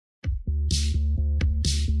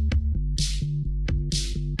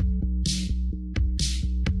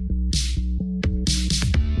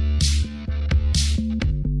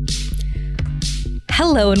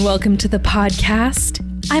Hello and welcome to the podcast.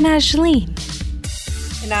 I'm Ashley.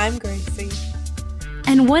 And I'm Gracie.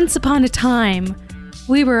 And once upon a time,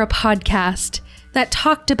 we were a podcast that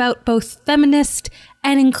talked about both feminist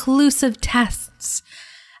and inclusive tests.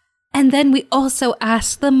 And then we also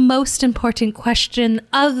asked the most important question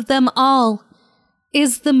of them all.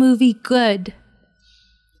 Is the movie good?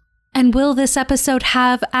 And will this episode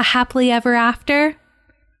have a happily ever after?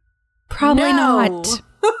 Probably not.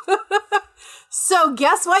 So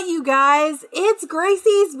guess what, you guys? It's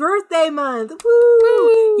Gracie's birthday month.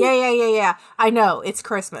 Woo! Yeah. I know, it's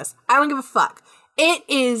Christmas. I don't give a fuck. It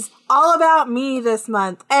is all about me this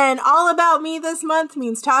month. And all about me this month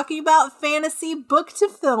means talking about fantasy book to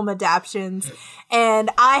film adaptions.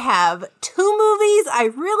 And I have two movies I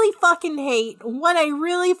really fucking hate, one I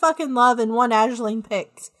really fucking love, and one Ashley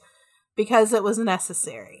picked because it was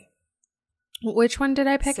necessary. Which one did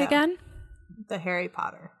I pick again? The Harry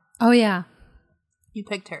Potter. Oh, yeah. You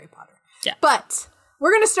picked Harry Potter. Yeah. But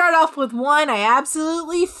we're going to start off with one I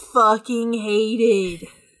absolutely fucking hated.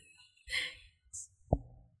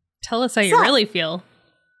 Tell us how you really feel.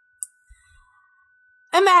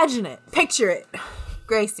 Imagine it. Picture it.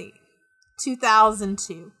 Gracie,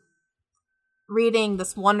 2002. Reading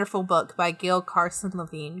this wonderful book by Gail Carson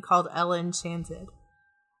Levine called Enchanted.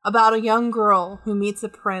 About a young girl who meets a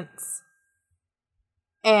prince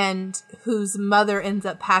and whose mother ends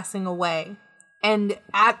up passing away. And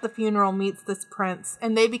at the funeral meets this prince,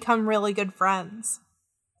 and they become really good friends.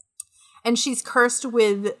 And she's cursed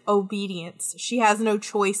with obedience. She has no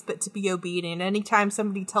choice but to be obedient. Anytime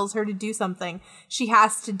somebody tells her to do something, she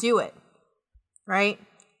has to do it. Right?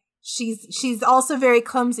 She's also very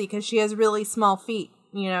clumsy because she has really small feet,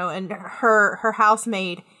 you know, and her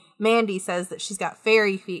housemaid, Mandy, says that she's got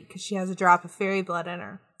fairy feet because she has a drop of fairy blood in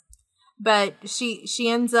her. But she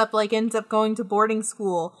ends up going to boarding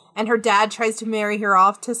school, and her dad tries to marry her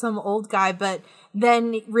off to some old guy, but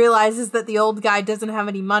then realizes that the old guy doesn't have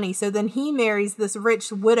any money. So then he marries this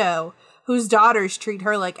rich widow whose daughters treat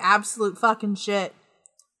her like absolute fucking shit.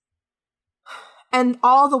 And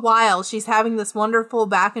all the while, she's having this wonderful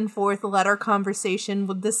back and forth letter conversation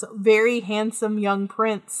with this very handsome young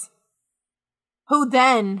prince, who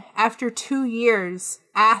then, after 2 years,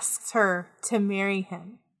 asks her to marry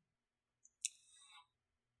him.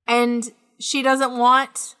 And she doesn't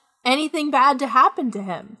want anything bad to happen to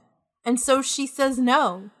him. And so she says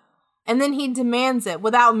no. And then he demands it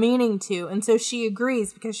without meaning to. And so she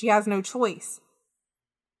agrees because she has no choice.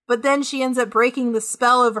 But then she ends up breaking the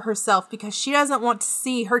spell over herself because she doesn't want to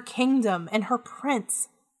see her kingdom and her prince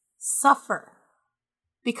suffer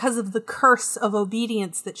because of the curse of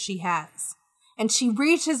obedience that she has. And she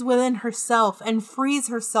reaches within herself and frees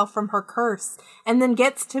herself from her curse, and then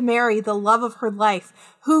gets to marry the love of her life,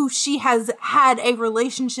 who she has had a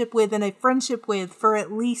relationship with and a friendship with for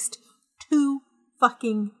at least 2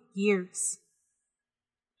 fucking years.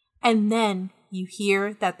 And then you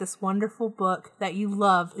hear that this wonderful book that you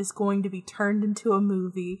love is going to be turned into a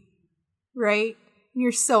movie, right? And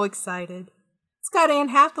you're so excited. It's got Anne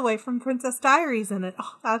Hathaway from Princess Diaries in it.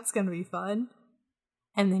 Oh, that's going to be fun.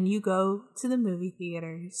 And then you go to the movie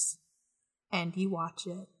theaters and you watch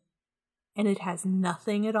it. And it has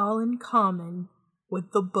nothing at all in common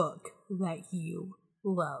with the book that you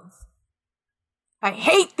love. I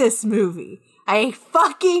hate this movie. I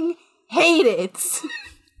fucking hate it.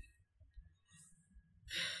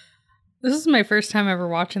 This is my first time ever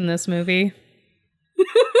watching this movie.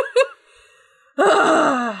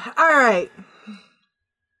 All right.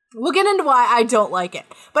 We'll get into why I don't like it.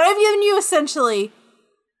 But I've given you essentially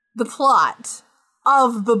the plot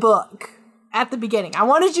of the book at the beginning. I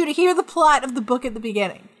wanted you to hear the plot of the book at the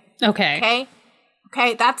beginning. Okay.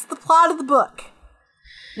 Okay, that's the plot of the book.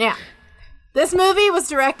 Now, this movie was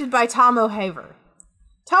directed by Tom O'Haver.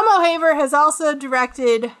 Tom O'Haver has also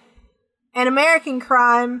directed An American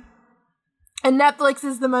Crime and Netflix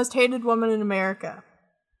is the Most Hated Woman in America.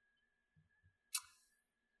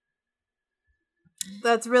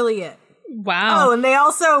 That's really it. Wow. Oh, and they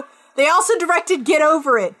also directed Get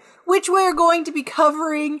Over It, which we're going to be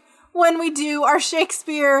covering when we do our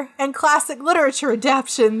Shakespeare and classic literature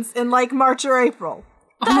adaptions in like March or April.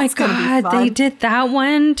 Oh my God, they did that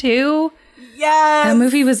one too? Yes. That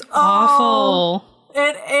movie was awful.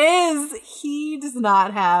 It is. He does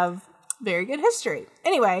not have very good history.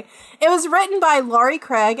 Anyway, it was written by Laurie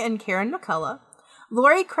Craig and Karen McCullough.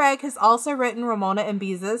 Laurie Craig has also written Ramona and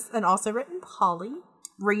Beezus and also written Polly,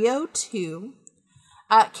 Rio 2.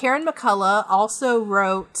 Karen McCullough also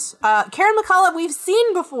wrote... Karen McCullough we've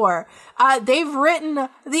seen before. They've written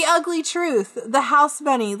The Ugly Truth, The House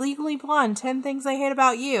Bunny, Legally Blonde, 10 Things I Hate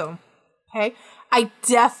About You. Okay? I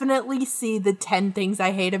definitely see the 10 Things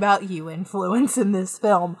I Hate About You influence in this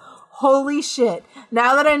film. Holy shit.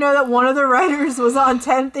 Now that I know that one of the writers was on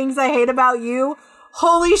 10 Things I Hate About You,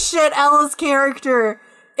 holy shit, Ella's character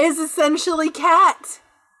is essentially Kat.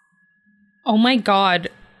 Oh my god.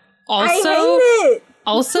 Also, I hate it.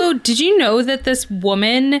 Also, did you know that this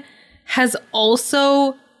woman has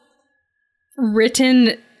also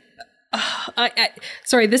written...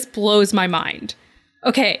 sorry, this blows my mind.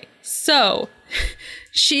 Okay, so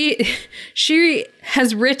she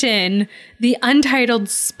has written the untitled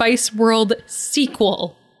Spice World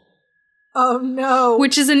sequel. Oh no.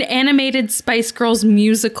 Which is an animated Spice Girls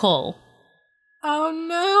musical. Oh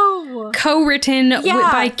no. Co-written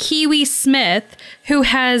by Kiwi Smith, who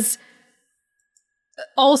has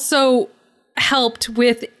also helped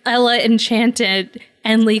with Ella Enchanted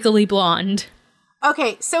and Legally Blonde.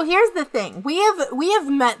 Okay, so here's the thing. We have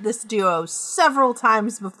met this duo several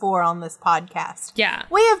times before on this podcast. Yeah.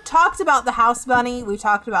 We have talked about The House Bunny. We've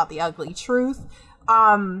talked about The Ugly Truth.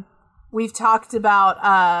 We've talked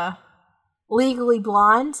about Legally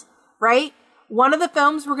Blonde, right? One of the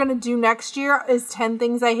films we're going to do next year is 10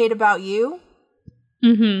 Things I Hate About You.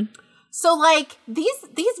 Mm-hmm. So, like, these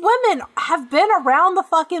women have been around the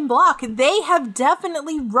fucking block. They have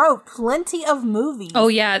definitely wrote plenty of movies. Oh,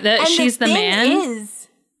 yeah, she's the man?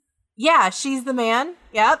 Yeah, she's the man.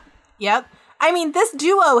 Yep. I mean, this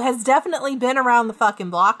duo has definitely been around the fucking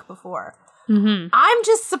block before. Mm-hmm. I'm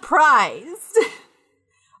just surprised.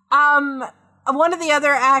 One of the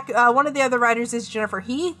other writers is Jennifer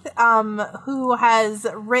Heath, who has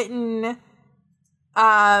written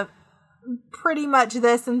pretty much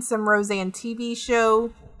this and some Roseanne TV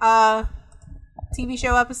show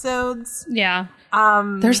episodes. Yeah.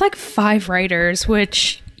 There's like 5 writers,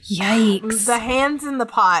 which yikes. The hands in the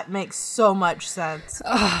pot makes so much sense.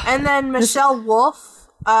 And then Michelle Wolf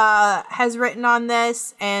has written on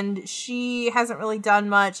this, and she hasn't really done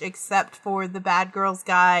much except for The Bad Girls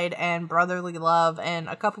Guide and Brotherly Love and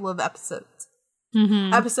a couple of episodes.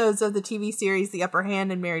 Mm-hmm. Episodes of the TV series The Upper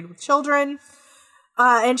Hand and Married with Children.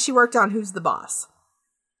 And she worked on Who's the Boss.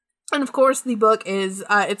 And of course, the book is,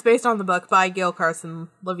 it's based on the book by Gail Carson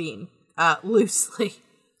Levine, loosely.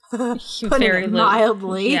 Putting it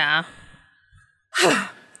mildly. Yeah.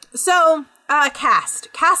 So,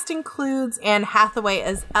 cast. Cast includes Anne Hathaway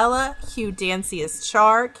as Ella, Hugh Dancy as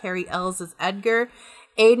Char, Carrie Ells as Edgar,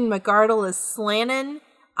 Aidan McArdle as Slannon,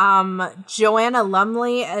 Joanna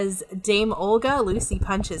Lumley as Dame Olga, Lucy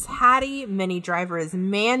Punch as Hattie, Minnie Driver as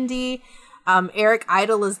Mandy, Eric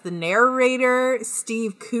Idle is the narrator.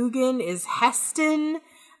 Steve Coogan is Heston.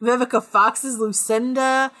 Vivica Fox is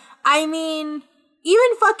Lucinda. I mean,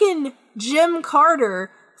 even fucking Jim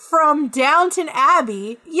Carter from Downton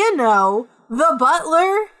Abbey, you know, the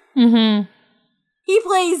butler. Mm-hmm. He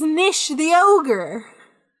plays Nish the ogre.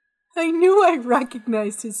 I knew I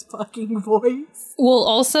recognized his fucking voice. Well,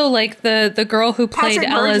 also, like, the girl who played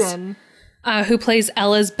who plays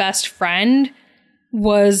Ella's best friend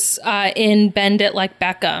was in Bend It Like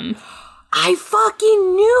Beckham. I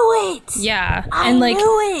fucking knew it. Yeah. I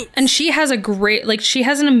knew it. And she has she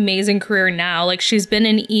has an amazing career now. Like, she's been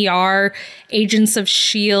in ER, Agents of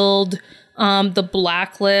S.H.I.E.L.D., The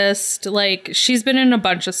Blacklist. Like, she's been in a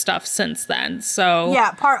bunch of stuff since then. So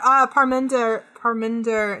yeah, Parminder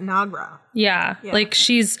Nagra. Yeah, like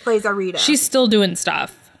she's plays Arita. She's still doing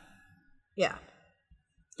stuff. Yeah.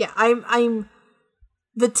 I'm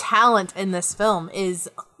the talent in this film is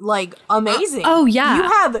like amazing. Oh yeah,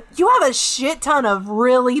 you have a shit ton of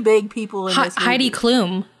really big people in this movie. Heidi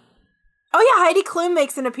Klum. Oh yeah, Heidi Klum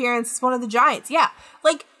makes an appearance as one of the giants. Yeah,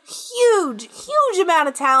 like huge amount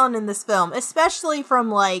of talent in this film, especially from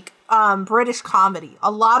like British comedy.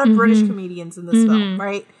 A lot of British comedians in this film,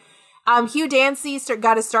 right? Hugh Dancy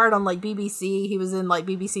got to start on like BBC. He was in like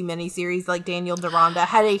BBC miniseries like Daniel Deronda.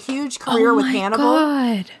 Had a huge career with Hannibal.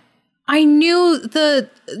 God. I knew the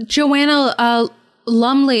Joanna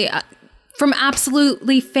Lumley from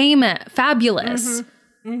Absolutely Fabulous.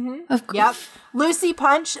 Yep. Lucy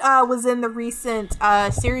Punch was in the recent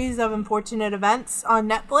series of Unfortunate Events on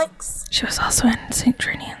Netflix. She was also in St.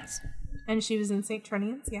 Trinian's. And she was in St.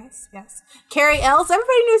 Trinian's, yes. Carrie Ells.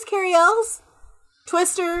 Everybody knows Carrie Ells.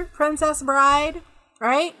 Twister, Princess Bride,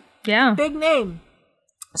 right? Yeah. Big name.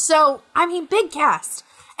 So, I mean, big cast.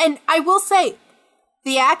 And I will say,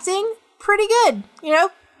 the acting, pretty good. You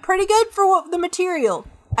know, pretty good for the material.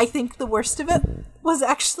 I think the worst of it was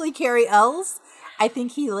actually Carrie Ells. I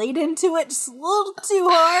think he laid into it just a little too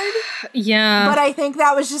hard. Yeah. But I think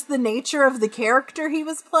that was just the nature of the character he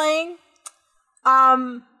was playing.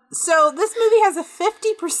 So this movie has a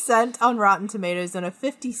 50% on Rotten Tomatoes and a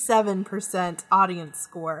 57% audience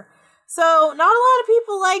score. So not a lot of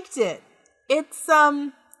people liked it. It's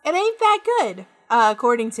it ain't that good,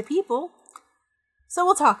 according to people. So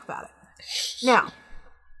we'll talk about it. Now,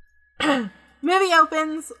 movie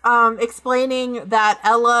opens explaining that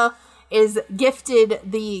Ella is gifted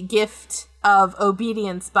the gift of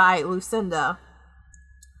obedience by Lucinda.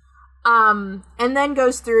 And then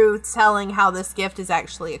goes through telling how this gift is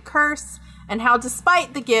actually a curse, and how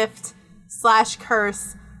despite the gift /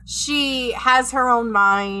 curse, she has her own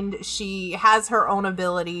mind, she has her own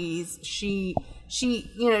abilities, she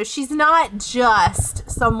she's not just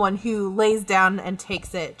someone who lays down and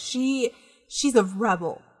takes it. She's a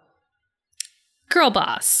rebel. Girl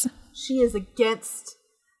boss. She is against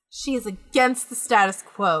the status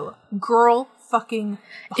quo. Girl fucking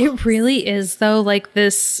boss. It really is, though, like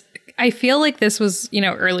this. I feel like this was,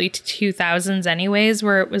 early 2000s anyways,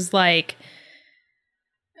 where it was like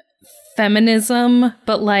feminism,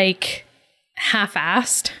 but like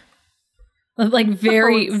half-assed. Like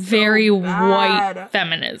very, very white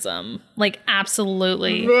feminism. Like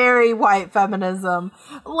absolutely. Very white feminism.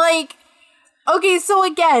 Like, okay, so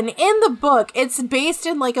again, in the book, it's based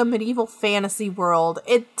in like a medieval fantasy world.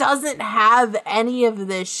 It doesn't have any of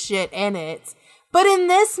this shit in it. But in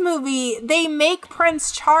this movie, they make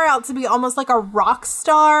Prince Char out to be almost like a rock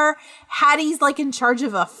star. Hattie's like in charge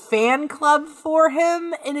of a fan club for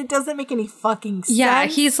him, and it doesn't make any fucking sense. Yeah,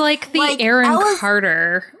 he's like the Aaron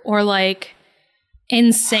Carter, or like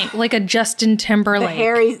NSYNC, like a Justin Timberlake.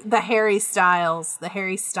 The Harry Styles.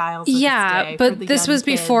 Yeah, but this was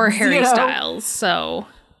before Harry Styles, so.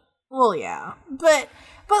 Well, yeah. But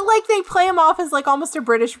like they play him off as like almost a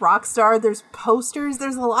British rock star. There's posters.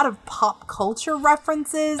 There's a lot of pop culture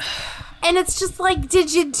references. And it's just like,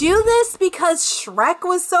 did you do this because Shrek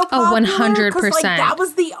was so popular? 100%. Like, that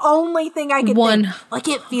was the only thing I could think. Like,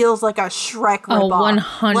 it feels like a Shrek ripoff.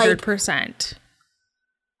 100%. Like,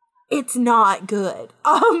 it's not good.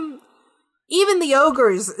 Even the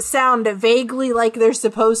ogres sound vaguely like they're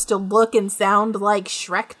supposed to look and sound like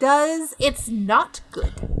Shrek does. It's not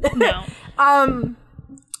good. No.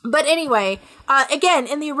 But anyway, again,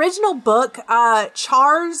 in the original book,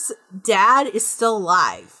 Char's dad is still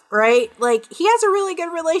alive, right? Like, he has a really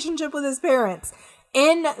good relationship with his parents.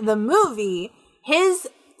 In the movie, his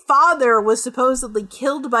father was supposedly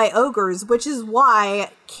killed by ogres, which is why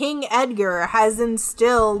King Edgar has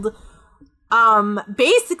instilled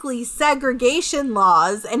basically segregation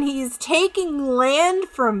laws, and he's taking land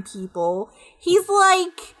from people. He's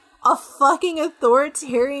like a fucking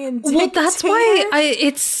authoritarian dictator. Well, that's why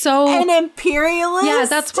it's so... An imperialist? Yeah,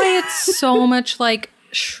 that's why it's so much like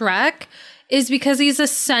Shrek, is because he's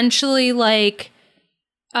essentially like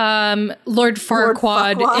Lord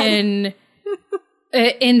Farquaad in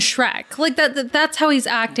Shrek. Like that's how he's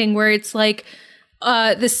acting, where it's like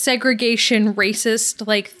the segregation racist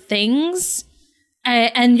like things.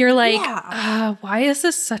 And you're like, why is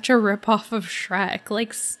this such a ripoff of Shrek?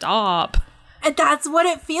 Like, stop. And that's what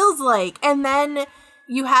it feels like. And then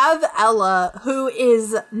you have Ella, who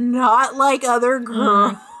is not like other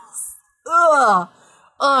girls. Ugh.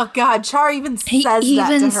 Oh, God. Char even says that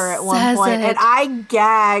to her at one point. And I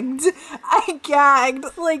gagged.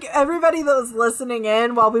 Like, everybody that was listening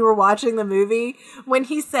in while we were watching the movie, when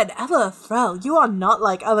he said, Ella, Frau, you are not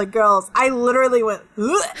like other girls, I literally went,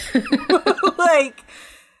 like...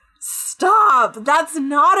 Stop. That's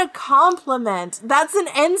not a compliment. That's an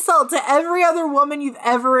insult to every other woman you've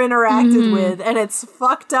ever interacted with, and it's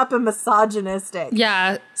fucked up and misogynistic.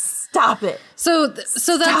 Yeah. Stop it. So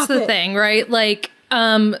that's the thing, right? Like,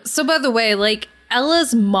 so by the way, like,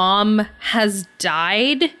 Ella's mom has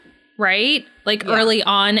died, right? Like, early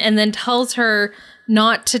on, and then tells her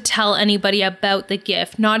not to tell anybody about the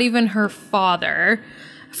gift, not even her father,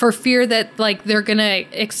 for fear that, like, they're gonna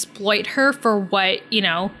exploit her for what,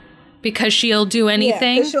 because she'll do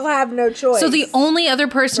anything. Yeah, because she'll have no choice. So the only other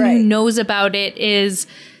person who knows about it is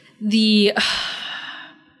the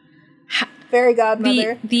fairy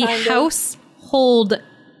godmother. The household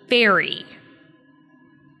fairy.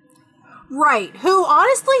 Right. Who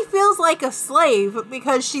honestly feels like a slave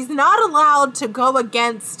because she's not allowed to go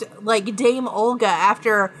against, like, Dame Olga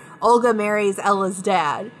after Olga marries Ella's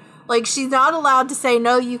dad. Like, she's not allowed to say,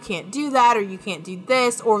 no, you can't do that, or you can't do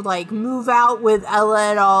this, or, like, move out with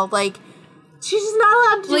Ella at all. Like, she's just not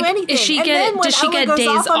allowed to do anything. Does she get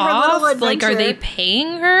days off? Like, are they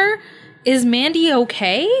paying her? Is Mandy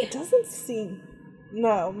okay? It doesn't seem...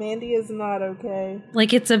 No, Mandy is not okay.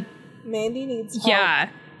 Like, Mandy needs help. Yeah.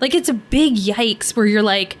 Like, it's a big yikes where you're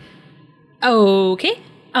like, okay.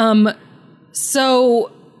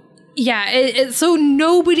 So... Yeah, so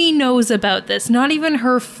nobody knows about this, not even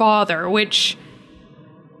her father, which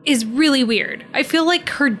is really weird. I feel like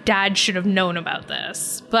her dad should have known about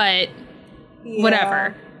this, but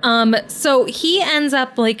whatever. So he ends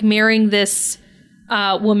up like marrying this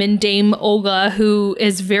woman, Dame Olga, who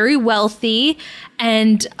is very wealthy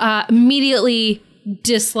and immediately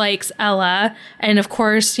dislikes Ella. And of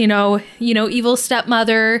course, you know, evil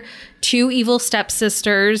stepmother, 2 evil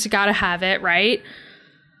stepsisters, gotta have it, right?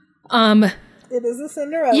 It is a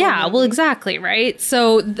Cinderella. Yeah, movie. well, exactly, right?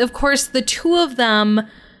 So, of course, the 2 of them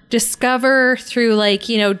discover through, like,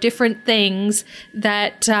 you know, different things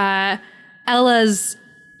that Ella's,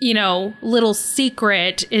 you know, little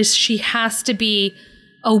secret is she has to be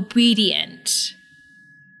obedient.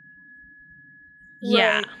 Right.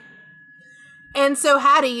 Yeah. And so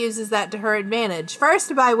Hattie uses that to her advantage.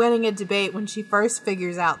 First, by winning a debate when she first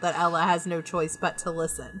figures out that Ella has no choice but to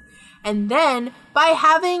listen. And then by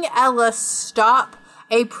having Ella stop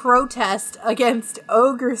a protest against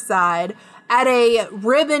Ogreside at a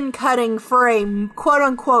ribbon cutting for a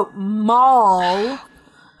quote-unquote mall.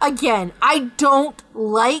 Again, I don't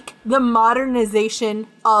like the modernization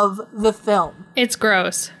of the film. It's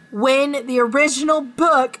gross. When the original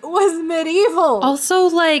book was medieval. Also,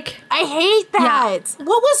 like... I hate that. Yeah.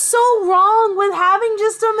 What was so wrong with having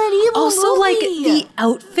just a medieval also, movie? like, the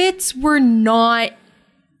outfits were not...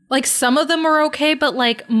 Like, some of them were okay, but,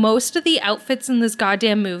 like, most of the outfits in this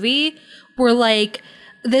goddamn movie were, like,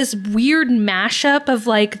 this weird mashup of,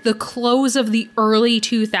 like, the clothes of the early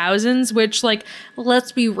 2000s, which, like,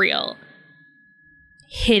 let's be real.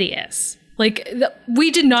 Hideous. Like,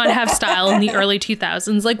 we did not have style in the early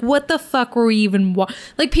 2000s. Like, what the fuck were we even...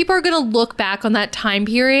 Like, people are gonna look back on that time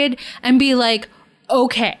period and be like,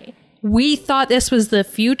 okay, we thought this was the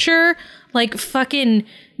future. Like, fucking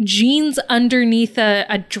jeans underneath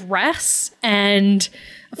a dress and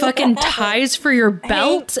fucking ties for your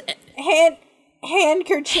belt.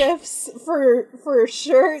 Handkerchiefs for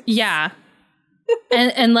shirts. Yeah.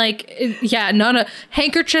 and like, yeah, not a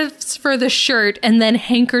handkerchiefs for the shirt and then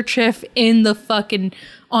handkerchief in the fucking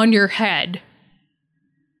on your head.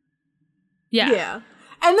 Yeah. Yeah.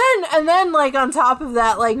 And then like on top of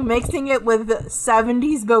that, like mixing it with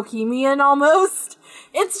 70s bohemian almost.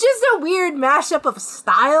 It's just a weird mashup of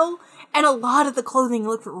style, and a lot of the clothing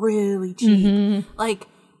looked really cheap. Mm-hmm. Like,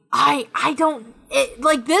 I don't...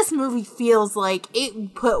 like, this movie feels like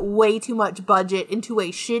it put way too much budget into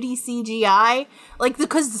a shitty CGI. Like,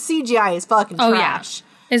 because the CGI is fucking trash.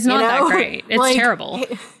 Yeah. It's not that great. It's like, terrible.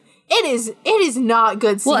 It is not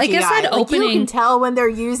good CGI. Well, I guess that opening... You can tell when they're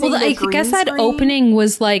using the green screen. I guess that opening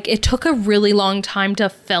was, like, it took a really long time to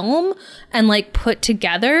film and, like, put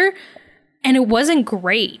together... And it wasn't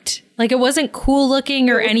great. Like, it wasn't cool looking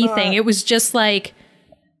or anything. It was just like,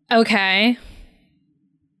 okay.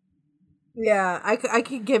 Yeah, I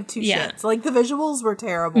could give 2 shits. Like, the visuals were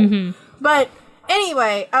terrible. Mm-hmm. But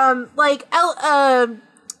anyway, like,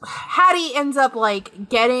 Hattie ends up, like,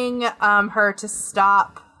 getting her to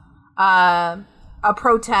stop a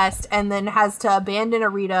protest and then has to abandon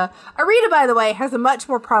Arita. Arita, by the way, has a much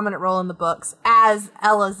more prominent role in the books as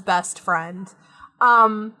Ella's best friend.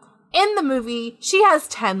 In the movie, she has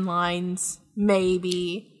 10 lines,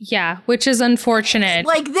 maybe. Yeah, which is unfortunate.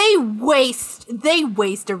 Like, they waste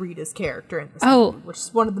Arita's character in this movie, which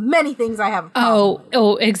is one of the many things I have a problem with.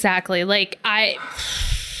 Oh, exactly. Like,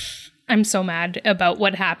 I'm so mad about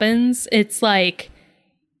what happens. It's like...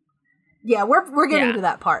 Yeah, we're getting to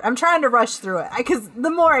that part. I'm trying to rush through it, because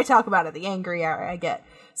the more I talk about it, the angrier I get.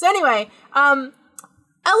 So anyway, Ella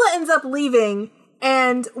ends up leaving...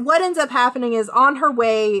 And what ends up happening is on her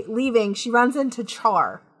way leaving, she runs into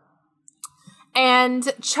Char.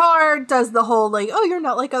 And Char does the whole, like, oh, you're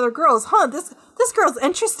not like other girls. Huh, this girl's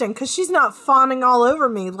interesting because she's not fawning all over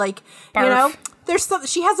me. Like, Barf. You know,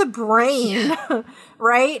 she has a brain,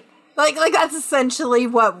 right? Like that's essentially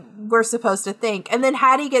what we're supposed to think. And then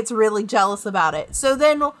Hattie gets really jealous about it. So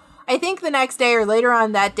then I think the next day or later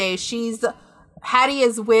on that day, Hattie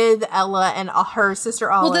is with Ella and her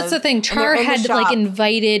sister Olive. Well, that's the thing. Char had like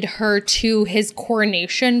invited her to his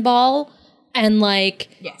coronation ball, and like,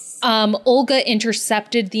 yes, Olga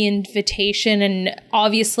intercepted the invitation, and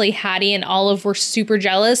obviously Hattie and Olive were super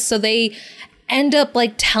jealous, so they end up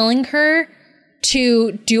like telling her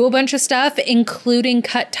to do a bunch of stuff, including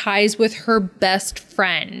cut ties with her best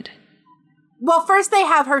friend. Well, first they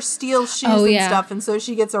have her steal shoes and stuff, and so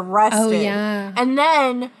she gets arrested. Oh yeah,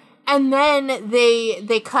 And then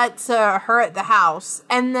they cut to her at the house.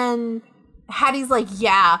 And then Hattie's like,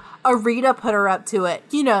 yeah, Arita put her up to it.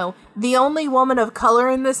 You know, the only woman of color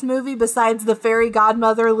in this movie besides the fairy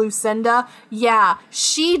godmother, Lucinda. Yeah,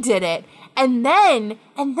 she did it. And then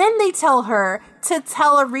they tell her to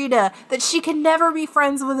tell Arita that she can never be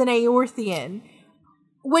friends with an Aorthian.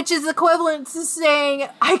 Which is equivalent to saying,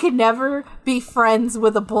 I could never be friends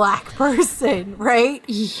with a black person, right?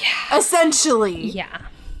 Yeah. Essentially. Yeah.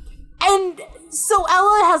 And so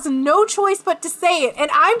Ella has no choice but to say it. And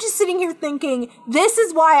I'm just sitting here thinking, this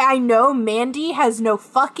is why I know Mandy has no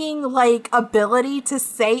fucking, like, ability to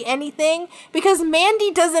say anything. Because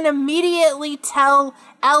Mandy doesn't immediately tell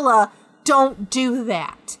Ella, don't do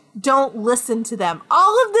that. Don't listen to them.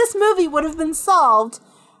 All of this movie would have been solved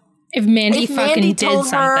if Mandy fucking did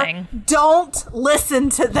something. Her, don't listen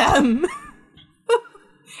to them.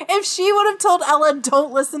 If she would have told Ella,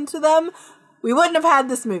 don't listen to them, we wouldn't have had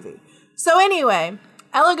this movie. So anyway,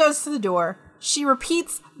 Ella goes to the door. She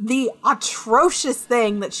repeats the atrocious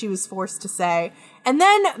thing that she was forced to say. And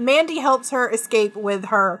then Mandy helps her escape with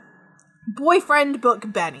her boyfriend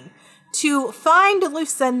book, Benny, to find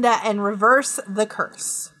Lucinda and reverse the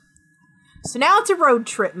curse. So now it's a road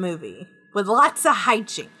trip movie with lots of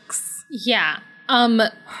hijinks. Yeah. And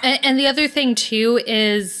the other thing, too,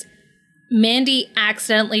 is Mandy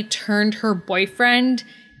accidentally turned her boyfriend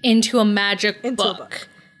into a magic book.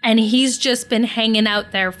 And he's just been hanging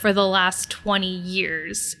out there for the last 20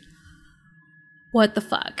 years. What the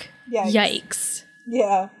fuck? Yikes.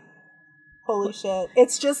 Yeah. Holy shit.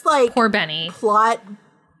 It's just like... Poor Benny.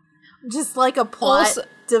 Just like a plot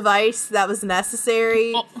device that was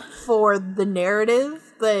necessary for the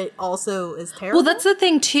narrative, but also is terrible. Well, that's the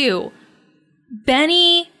thing, too.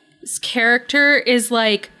 Benny's character is,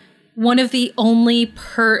 like, one of the only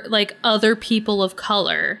other people of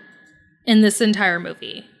color in this entire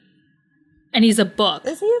movie. And he's a book.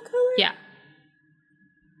 Is he of color? Yeah.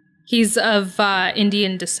 He's of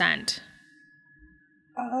Indian descent.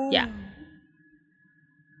 Oh. Yeah.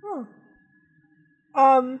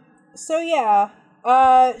 So yeah,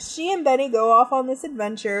 she and Benny go off on this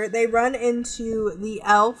adventure. They run into the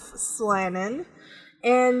elf Slannon,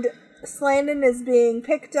 and Slannon is being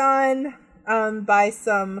picked on by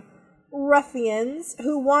some ruffians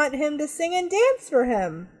who want him to sing and dance for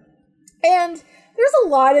him. And there's a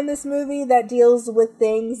lot in this movie that deals with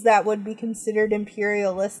things that would be considered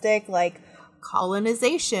imperialistic, like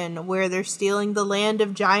colonization, where they're stealing the land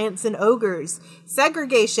of giants and ogres.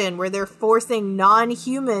 Segregation, where they're forcing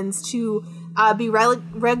non-humans to be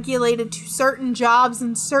regulated to certain jobs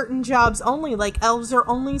and certain jobs only. Like, elves are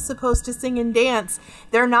only supposed to sing and dance.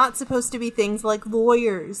 They're not supposed to be things like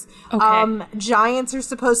lawyers. Okay. Giants are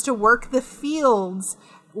supposed to work the fields.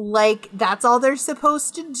 Like, that's all they're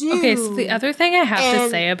supposed to do. Okay, so the other thing I have to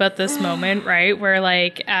say about this moment, right, where,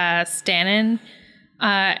 like, Stannon...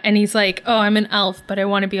 and he's like, oh, I'm an elf, but I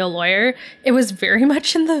want to be a lawyer. It was very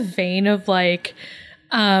much in the vein of, like,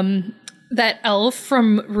 that elf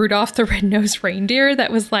from Rudolph the Red-Nosed Reindeer that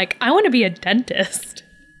was like, I want to be a dentist.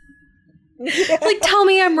 Yeah. Like, tell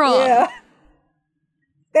me I'm wrong. Yeah.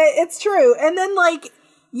 It's true. And then, like,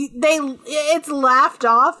 it's laughed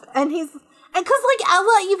off, and because, like,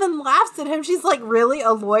 Ella even laughs at him. She's like, really,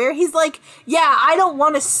 a lawyer? He's like, yeah, I don't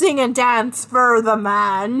want to sing and dance for the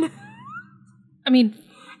man. I mean...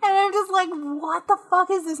 And I'm just like, what the fuck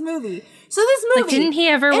is this movie? So this movie... Like, didn't he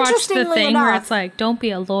ever watch the thing where it's like, don't be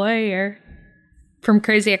a lawyer from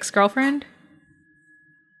Crazy Ex-Girlfriend?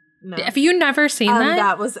 No. Have you never seen that?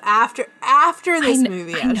 That was after this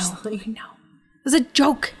movie, actually. I know. It was a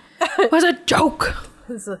joke. It was a joke.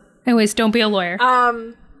 Anyways, don't be a lawyer.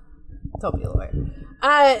 Don't be a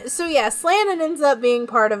lawyer. So yeah, Slannon ends up being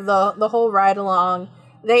part of the whole ride along.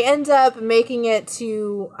 They end up making it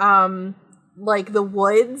to... like the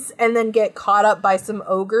woods, and then get caught up by some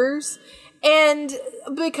ogres. And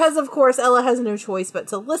because, of course, Ella has no choice but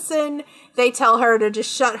to listen, they tell her to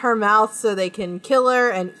just shut her mouth so they can kill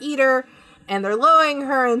her and eat her. And they're lowering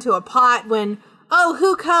her into a pot when,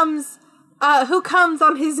 who comes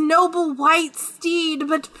on his noble white steed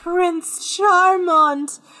but Prince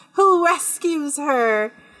Charmant, who rescues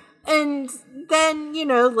her. And then,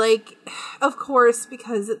 like, of course,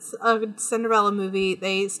 because it's a Cinderella movie,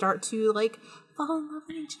 they start to, like, fall in love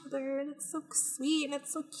with each other, and it's so sweet, and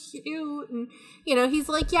it's so cute, and, he's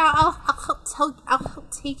like, yeah, I'll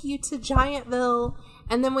take you to Giantville,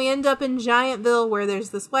 and then we end up in Giantville, where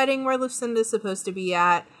there's this wedding where Lucinda's supposed to be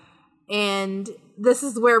at, and this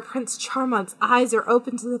is where Prince Charmant's eyes are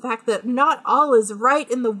open to the fact that not all is right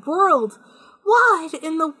in the world. What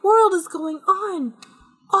in the world is going on?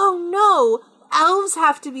 Oh no, elves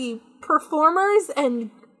have to be performers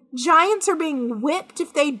and giants are being whipped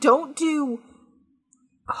if they don't do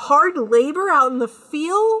hard labor out in the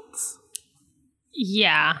fields?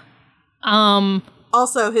 Yeah.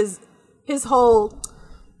 Also, his whole,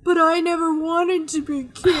 but I never wanted to be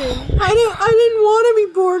king. I didn't want to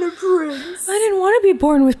be born a prince. I didn't want to be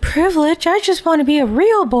born with privilege. I just want to be a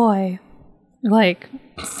real boy. Like,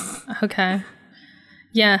 Okay.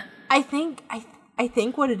 Yeah. I think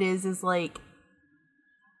what it is like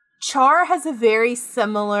Char has a very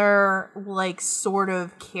similar like sort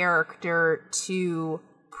of character to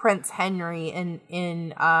Prince Henry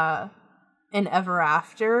in Ever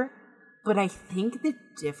After, but I think the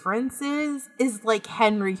difference is like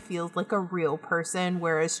Henry feels like a real person,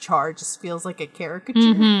 whereas Char just feels like a caricature.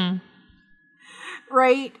 Mm-hmm.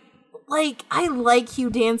 Right? Like, I like Hugh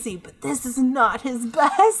Dancy, but this is not his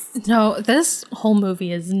best. No, this whole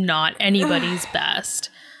movie is not anybody's best.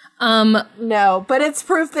 No, but it's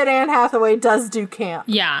proof that Anne Hathaway does do camp.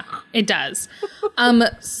 Yeah, it does.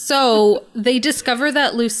 So they discover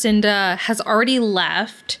that Lucinda has already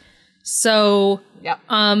left. So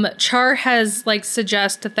Yep. Char has like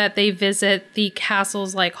suggested that they visit the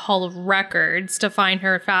castle's like Hall of Records to find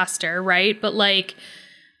her faster, right? But like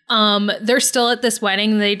they're still at this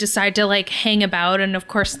wedding. They decide to like hang about, and of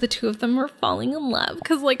course the two of them are falling in love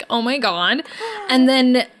because like, oh my god. And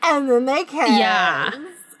then they kiss. Yeah.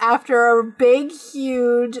 After a big,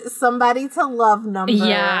 huge somebody to love number.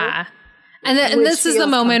 Yeah. And this is the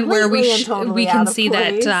moment where we can see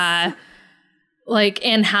place. that like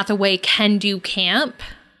Anne Hathaway can do camp.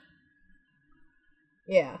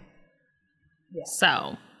 Yeah.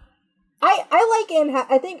 So I like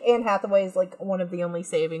I think Anne Hathaway is like one of the only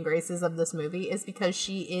saving graces of this movie is because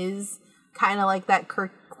she is kind of like that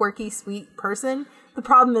quirky, sweet person. The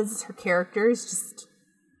problem is her character is just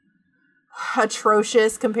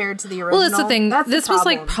atrocious compared to the original. Well, that's the thing. This was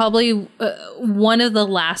like probably one of the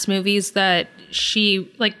last movies that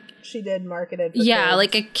she did marketed. Yeah, kids.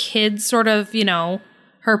 like a kid sort of,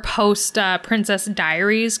 her post Princess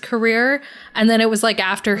Diaries career, and then it was like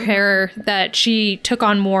after her that she took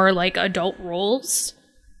on more like adult roles.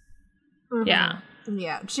 Mm-hmm.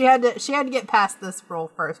 Yeah, she had to get past this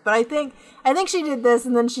role first, but I think she did this,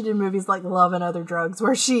 and then she did movies like Love and Other Drugs,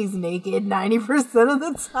 where she's naked 90% of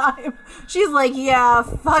the time. She's like, yeah,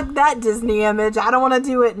 fuck that Disney image. I don't want to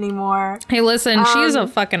do it anymore. Hey, listen, she's a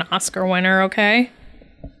fucking Oscar winner, okay?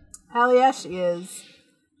 Hell yeah, she is.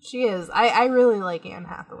 She is. I really like Anne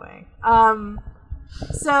Hathaway.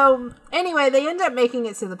 So anyway, they end up making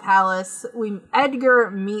it to the palace.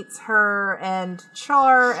 Edgar meets her and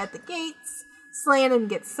Char at the gates. Slannon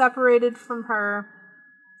gets separated from her.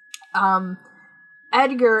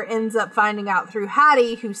 Edgar ends up finding out through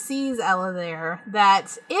Hattie, who sees Ella there,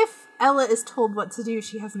 that if Ella is told what to do,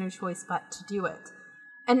 she has no choice but to do it.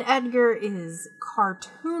 And Edgar is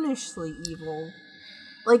cartoonishly evil.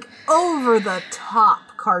 Like, over the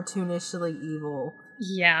top cartoonishly evil.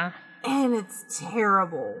 Yeah. And it's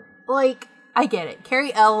terrible. Like, I get it.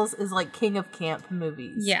 Carrie Ells is like king of camp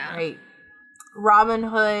movies. Yeah. Right? Robin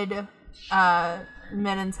Hood,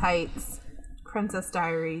 Men in Tights, Princess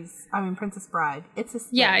Bride. It's a thing.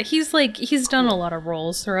 Yeah, he's done a lot of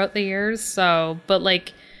roles throughout the years, so, but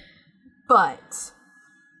I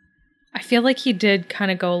feel like he did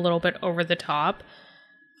kind of go a little bit over the top.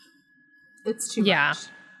 It's too much.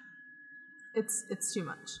 It's too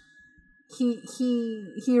much.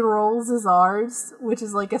 He rolls his R's, which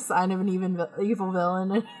is like a sign of an evil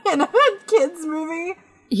villain in a kids movie.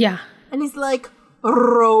 Yeah. And he's like,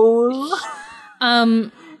 roll.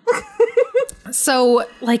 So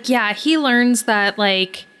he learns that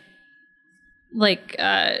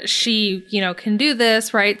she, can do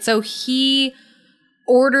this, right? So he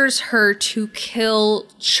orders her to kill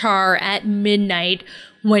Char at midnight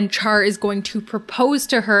when Char is going to propose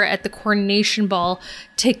to her at the coronation ball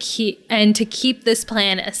to keep this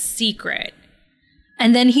plan a secret.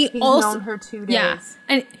 And then he's known her 2 days. Yeah,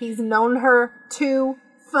 and he's known her 2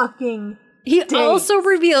 fucking he days. Also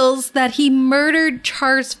reveals that he murdered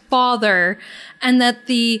Char's father, and that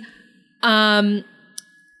the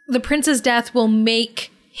prince's death will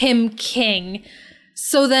make him king.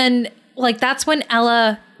 So then, that's when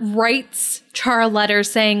Ella writes Char a letter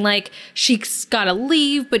saying, she's gotta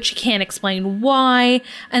leave, but she can't explain why.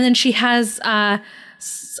 And then she has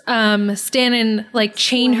Stannon,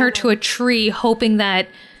 chain her to a tree, hoping that,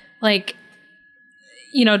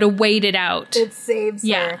 to wait it out. It saves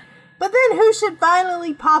her. But then who should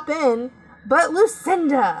finally pop in but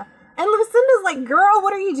Lucinda? And Lucinda's like, girl,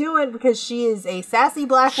 what are you doing? Because she is a sassy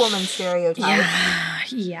black woman stereotype.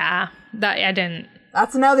 Yeah.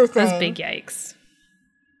 That's another thing. That's big yikes.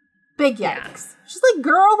 Big yikes. Yeah. She's like,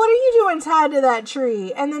 girl, what are you doing tied to that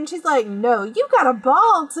tree? And then she's like, no, you got a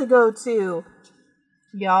ball to go to.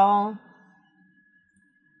 Y'all,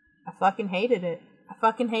 I fucking hated it.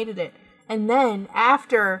 And then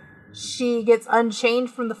after she gets unchained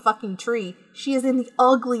from the fucking tree, she is in the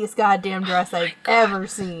ugliest goddamn dress I've ever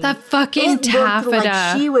seen. That fucking taffeta. Looked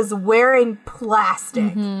like she was wearing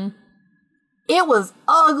plastic. Mm-hmm. It was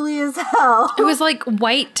ugly as hell. It was like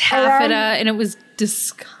white taffeta, and it was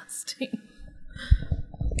disgusting.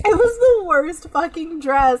 It was the worst fucking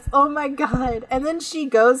dress. Oh my god. And then she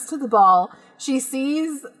goes to the ball. She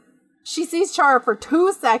sees Char for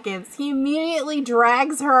 2 seconds. He immediately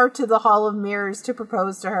drags her to the Hall of Mirrors to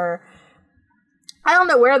propose to her. I don't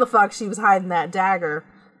know where the fuck she was hiding that dagger.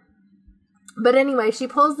 But anyway, she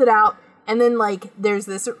pulls it out. And then, like, there's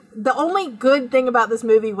this... The only good thing about this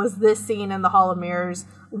movie was this scene in the Hall of Mirrors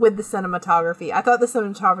with the cinematography. I thought the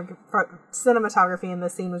cinematography in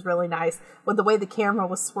this scene was really nice, with the way the camera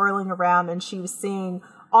was swirling around and she was seeing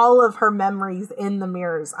all of her memories in the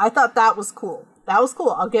mirrors. I thought that was cool. That was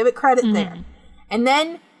cool. I'll give it credit there. And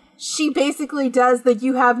then she basically does the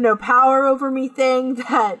 "you have no power over me" thing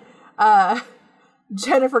that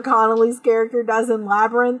Jennifer Connelly's character does in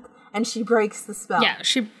Labyrinth, and she breaks the spell. Yeah,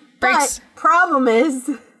 she... But problem is...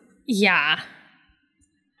 Yeah.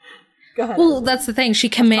 Go ahead. Well, that's the thing. She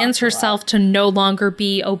commands herself to no longer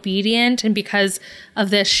be obedient. And because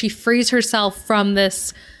of this, she frees herself from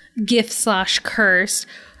this gift/curse.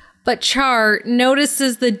 But Char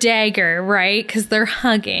notices the dagger, right? Because they're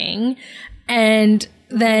hugging. And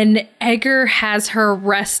then Edgar has her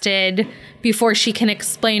arrested before she can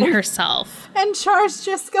explain herself. And Char's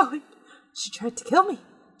just going, she tried to kill me.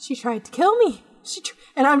 She tried to kill me.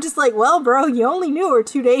 And I'm just like, well, bro, you only knew her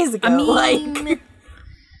 2 days ago. I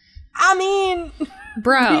mean,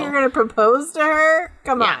 bro, you're gonna propose to her?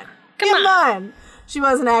 Come on. Come on. She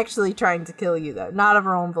wasn't actually trying to kill you, though. Not of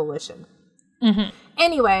her own volition.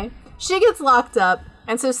 Anyway, she gets locked up.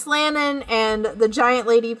 And so Slannon and the giant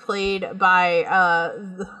lady played by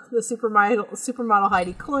the supermodel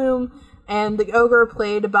Heidi Klum, and the ogre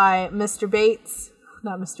played by Mr. Bates.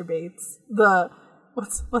 Not Mr. Bates.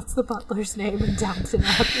 What's the butler's name in Downton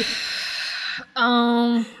Abbey?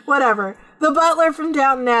 Whatever. The butler from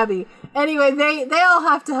Downton Abbey. Anyway, they all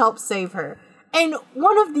have to help save her. And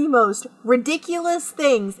one of the most ridiculous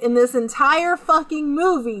things in this entire fucking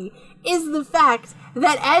movie is the fact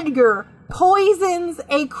that Edgar poisons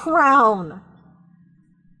a crown.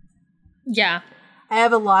 I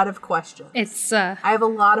have a lot of questions. I have a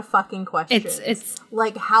lot of fucking questions. It's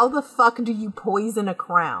like, how the fuck do you poison a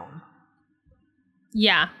crown?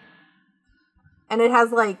 Yeah. And it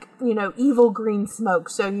has, like, evil green smoke,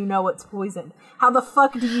 so you know it's poisoned. How the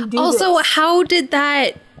fuck do you do this? Also, how did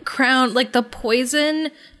that crown, like, the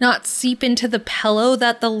poison not seep into the pillow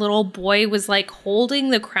that the little boy was, like,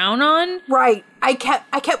 holding the crown on? Right. I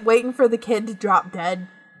kept waiting for the kid to drop dead.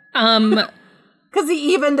 Because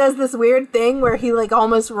he even does this weird thing where he, like,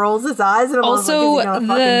 almost rolls his eyes. And also, is he gonna fucking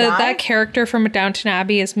die? That character from Downton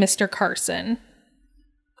Abbey is Mr. Carson.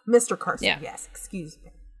 Mr. Carson, yes, excuse me.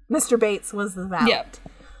 Mr. Bates was the valet. Yep.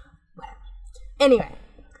 Anyway,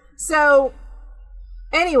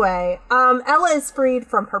 Ella is freed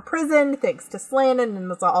from her prison thanks to Slannon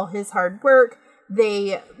and all his hard work.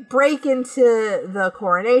 They break into the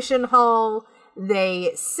coronation hall.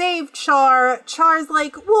 They save Char. Char's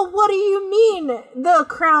like, well, what do you mean the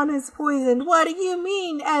crown is poisoned? What do you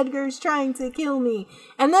mean Edgar's trying to kill me?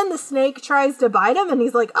 And then the snake tries to bite him, and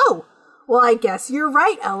he's like, oh, well, I guess you're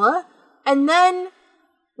right, Ella. And then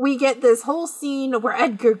we get this whole scene where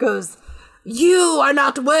Edgar goes, you are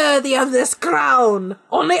not worthy of this crown.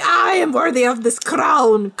 Only I am worthy of this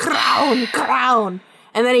crown. Crown.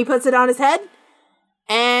 And then he puts it on his head,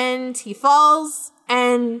 and he falls,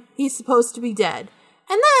 and he's supposed to be dead.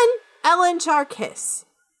 And then Ella and Char kiss.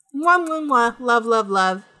 Mwah, mwah, mwah. Love, love,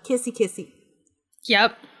 love. Kissy, kissy.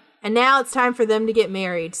 Yep. And now it's time for them to get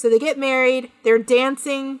married. So they get married. They're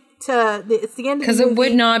dancing it's the end of the movie. Because it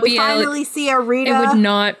would not be... We finally see Arita. It would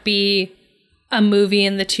not be a movie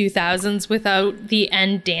in the 2000s without the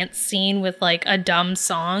end dance scene with, like, a dumb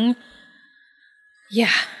song.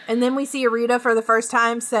 Yeah. And then we see Arita for the first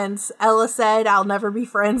time since Ella said, I'll never be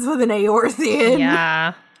friends with an Aorthian.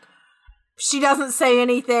 Yeah. She doesn't say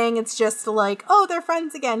anything. It's just like, oh, they're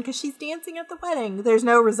friends again because she's dancing at the wedding. There's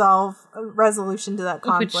no resolution to that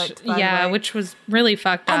conflict. Which was really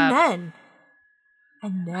fucked up.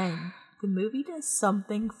 And then the movie does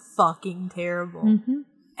something fucking terrible.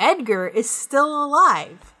 Edgar is still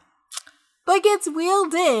alive, but gets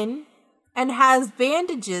wheeled in and has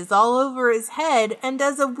bandages all over his head and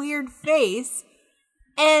does a weird face.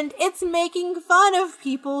 And it's making fun of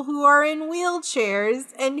people who are in wheelchairs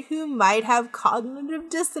and who might have cognitive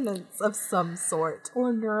dissonance of some sort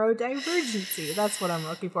or neurodivergency. That's what I'm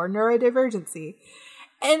looking for, neurodivergency.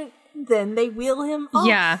 And then they wheel him off.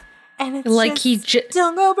 Yeah. And it's like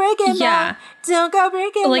don't go breaking my, don't go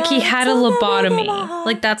breaking like my, he had a lobotomy.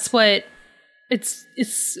 Like that's what it's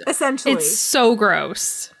essentially. It's so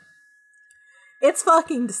gross. It's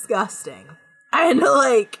fucking disgusting. And,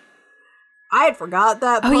 like, I had forgot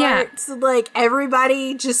that part. Oh, yeah. So, like,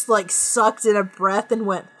 everybody just, like, sucked in a breath and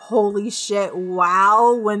went, holy shit,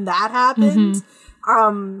 wow, when that happened.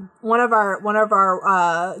 One of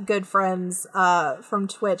our good friends from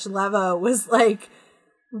Twitch, Levo, was like,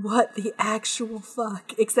 what the actual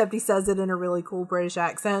fuck? Except he says it in a really cool British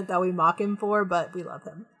accent that we mock him for, but we love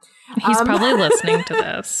him. He's probably listening to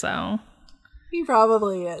this, so. He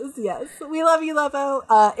probably is, yes. We love you, Levo.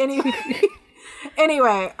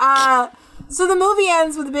 Anyway, so the movie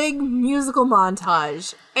ends with a big musical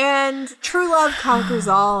montage, and true love conquers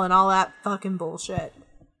all and all that fucking bullshit.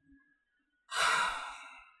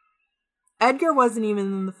 Edgar wasn't even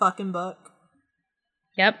in the fucking book.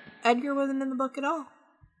 Yep. Edgar wasn't in the book at all.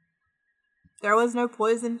 There was no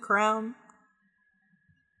poison crown.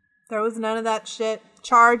 There was none of that shit.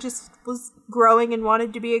 Char just was growing and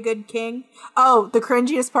wanted to be a good king. Oh, the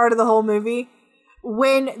cringiest part of the whole movie.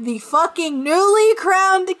 When the fucking newly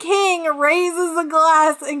crowned king raises a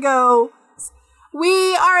glass and goes,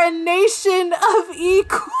 "We are a nation of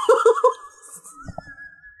equals."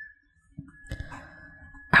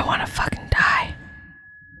 I want to fucking die.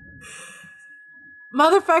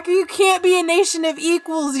 Motherfucker, you can't be a nation of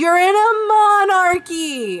equals. You're in a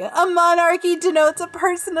monarchy. A monarchy denotes a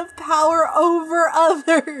person of power over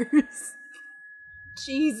others.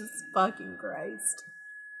 Jesus fucking Christ.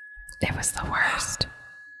 It was the worst.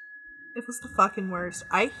 It was the fucking worst.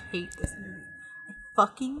 I hate this movie. I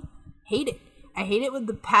fucking hate it. I hate it with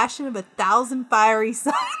the passion of 1,000 fiery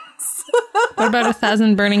suns. What about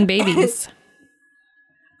 1,000 burning babies?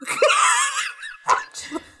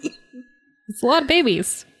 Actually, It's a lot of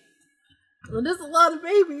babies. it is a lot of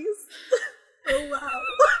babies. Oh,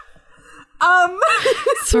 wow.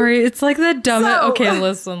 Sorry, it's like the dumbest. So- Okay,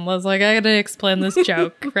 listen, Liz, like, I gotta explain this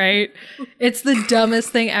joke, right? It's the dumbest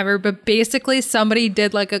thing ever, but basically somebody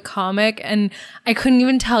did like a comic, and I couldn't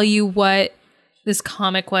even tell you what this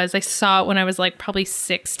comic was. I saw it when I was like probably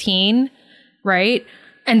 16, right?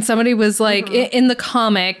 And somebody was like, in the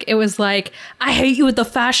comic, it was like, "I hate you with the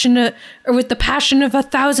passion of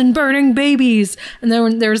 1,000 burning babies." And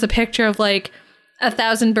then there was a picture of like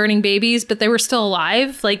 1,000 burning babies, but they were still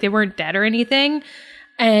alive. Like, they weren't dead or anything.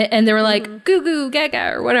 And they were like, "Goo goo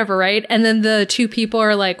gaga," or whatever, right? And then the two people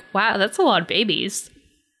are like, "Wow, that's a lot of babies."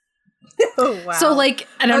 Oh, wow. So, like,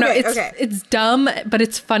 I don't know. Okay. It's dumb, but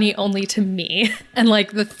it's funny only to me. And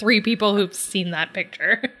like the 3 people who've seen that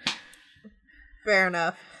picture. Fair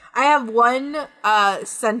enough. I have one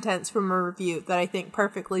sentence from a review that I think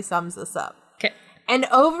perfectly sums this up. Okay. An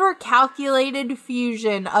over-calculated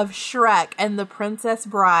fusion of Shrek and The Princess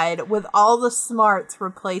Bride with all the smarts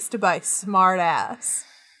replaced by smart-ass.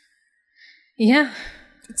 Yeah.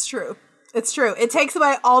 It's true. It's true. It takes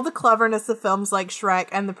away all the cleverness of films like Shrek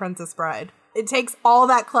and The Princess Bride. It takes all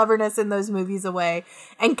that cleverness in those movies away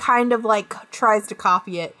and kind of like tries to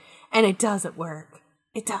copy it, and it doesn't work.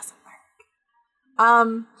 It doesn't work.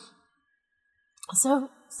 So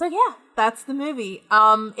yeah, that's the movie.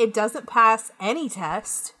 It doesn't pass any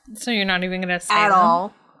test. So you're not even gonna say at them?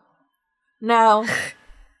 all. No.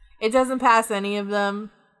 It doesn't pass any of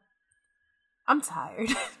them. I'm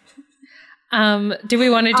tired. Do we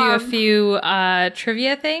want to do a few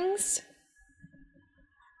trivia things?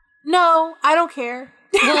 No, I don't care.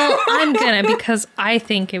 Well, I'm gonna, because I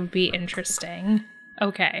think it would be interesting.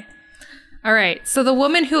 Okay. All right. So the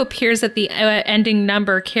woman who appears at the ending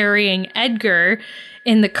number carrying Edgar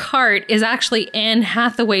in the cart is actually Anne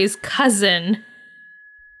Hathaway's cousin.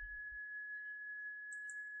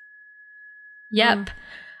 Yep.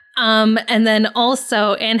 And then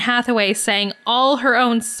also Anne Hathaway sang all her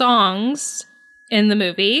own songs in the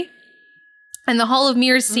movie. And the Hall of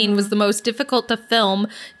Mirrors scene was the most difficult to film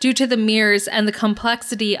due to the mirrors and the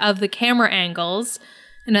complexity of the camera angles.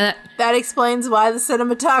 And that explains why the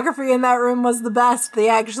cinematography in that room was the best. They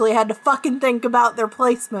actually had to fucking think about their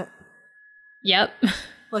placement. Yep.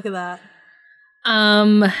 Look at that.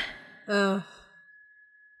 Yeah,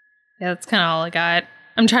 that's kind of all I got.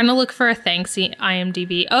 I'm trying to look for a thanks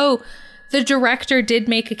IMDb. Oh, the director did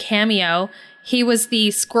make a cameo. He was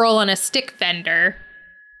the squirrel on a stick vendor.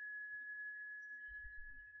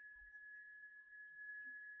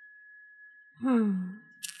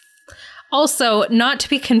 Also, not to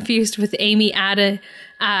be confused with Amy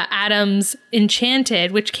Adams'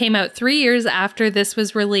 Enchanted, which came out 3 years after this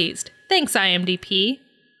was released. Thanks, IMDb.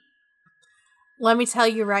 Let me tell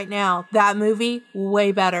you right now, that movie,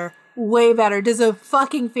 way better. Way better. Does a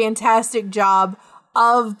fucking fantastic job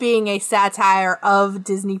of being a satire of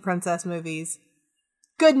Disney princess movies.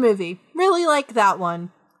 Good movie. Really like that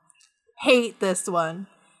one. Hate this one.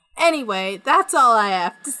 Anyway, that's all I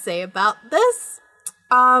have to say about this.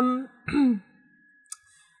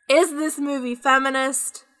 Is this movie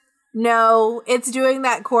feminist? No, it's doing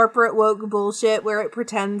that corporate woke bullshit where it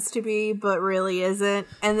pretends to be, but really isn't.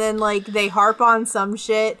 And then, like, they harp on some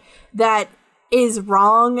shit that is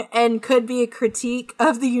wrong and could be a critique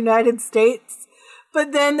of the United States.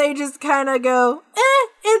 But then they just kind of go,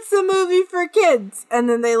 it's a movie for kids. And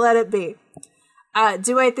then they let it be.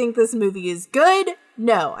 Do I think this movie is good?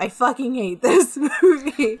 No, I fucking hate this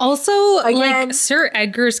movie. Also, again, like, Sir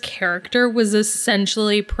Edgar's character was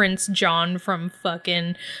essentially Prince John from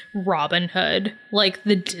fucking Robin Hood, like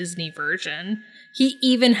the Disney version. He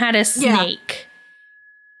even had a snake,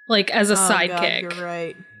 like, as a sidekick. God, you're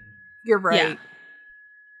right. You're right. Yeah.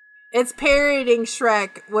 It's parodying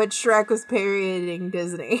Shrek, what Shrek was parodying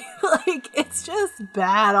Disney. Like, it's just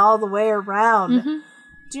bad all the way around. Mm-hmm.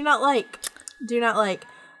 Do not like.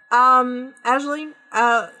 Ashley,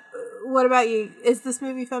 what about you? Is this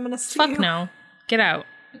movie feminist to you? Fuck no. Get out.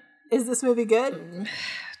 Is this movie good?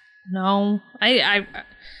 No. I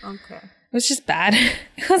Okay. It was just bad.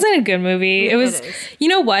 It wasn't a good movie. It was, you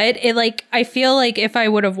know what? It, like, I feel like if I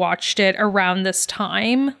would have watched it around this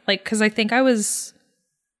time, like, because I think I was,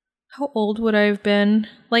 how old would I have been?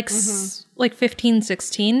 Like, like 15,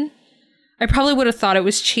 16? I probably would have thought it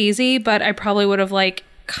was cheesy, but I probably would have, like,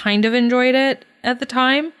 kind of enjoyed it at the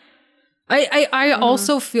time. I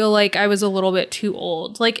also feel like I was a little bit too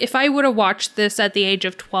old. Like, if I would have watched this at the age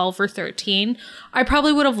of 12 or 13, I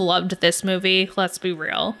probably would have loved this movie. Let's be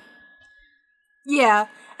real. Yeah,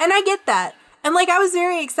 and I get that. And, like, I was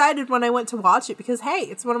very excited when I went to watch it because, hey,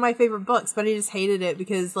 it's one of my favorite books, but I just hated it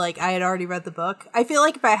because, like, I had already read the book. I feel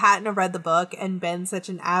like if I hadn't have read the book and been such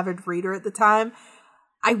an avid reader at the time,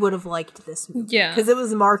 I would have liked this movie. Yeah. Because it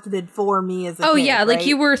was marketed for me as a kid. Oh, yeah. Right? Like,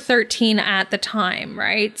 you were 13 at the time,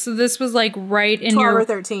 right? So this was, like, right in 12 your... 12 or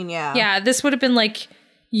 13, yeah. Yeah, this would have been, like,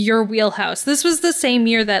 your wheelhouse. This was the same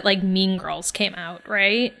year that, like, Mean Girls came out,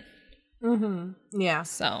 right? Mm-hmm. Yeah.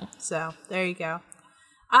 So, there you go.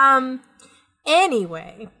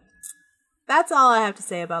 Anyway, that's all I have to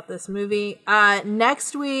say about this movie.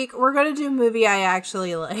 Next week, we're going to do a movie I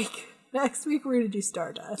actually like. Next week, we're going to do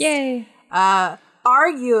Stardust. Yay.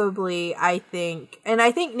 Arguably, I think, and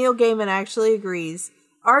I think Neil Gaiman actually agrees,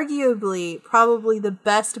 arguably, probably the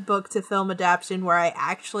best book to film adaptation where I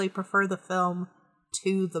actually prefer the film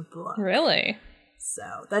to the book. Really?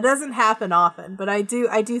 So, that doesn't happen often, but I do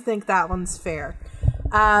think that one's fair.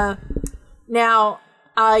 Now,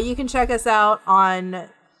 you can check us out on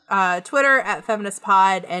Twitter at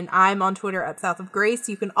FeministPod, and I'm on Twitter at South of Grace.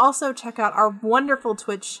 You can also check out our wonderful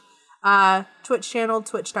Twitch channel,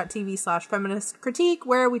 twitch.tv/feministcritique,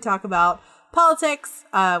 where we talk about politics,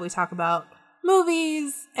 we talk about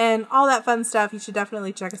movies, and all that fun stuff. You should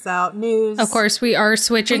definitely check us out. News. Of course, we are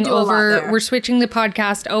switching over. We're switching the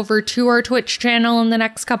podcast over to our Twitch channel in the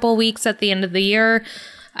next couple weeks at the end of the year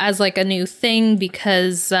as, like, a new thing,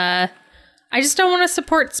 because I just don't want to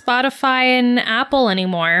support Spotify and Apple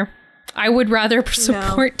anymore. I would rather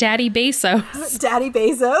support Daddy Bezos. Daddy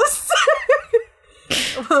Bezos.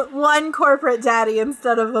 One corporate daddy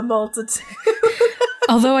instead of a multitude.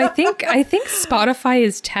 Although I think Spotify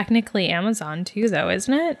is technically Amazon too, though,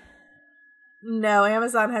 isn't it? No,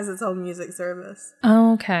 Amazon has its own music service.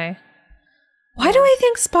 Oh, okay. Why do I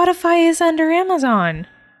think Spotify is under Amazon?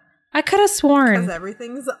 I could have sworn. Because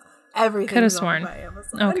everything's could have sworn by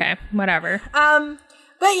Amazon. Okay, whatever.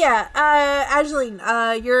 But yeah, Aisling,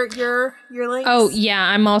 your links. Oh yeah,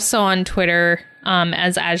 I'm also on Twitter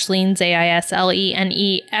as Aislenes,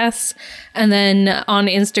 AISLENES, and then on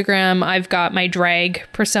Instagram I've got my drag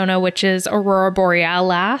persona, which is Aurora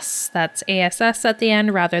Borealis. That's ASS at the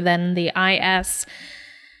end rather than the IS.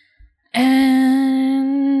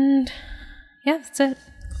 And yeah, that's it.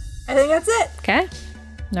 I think that's it. Okay.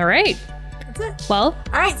 All right. That's it. Well,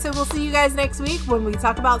 all right, so we'll see you guys next week when we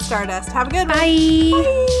talk about Stardust. Have a good one. Bye.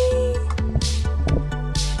 Bye.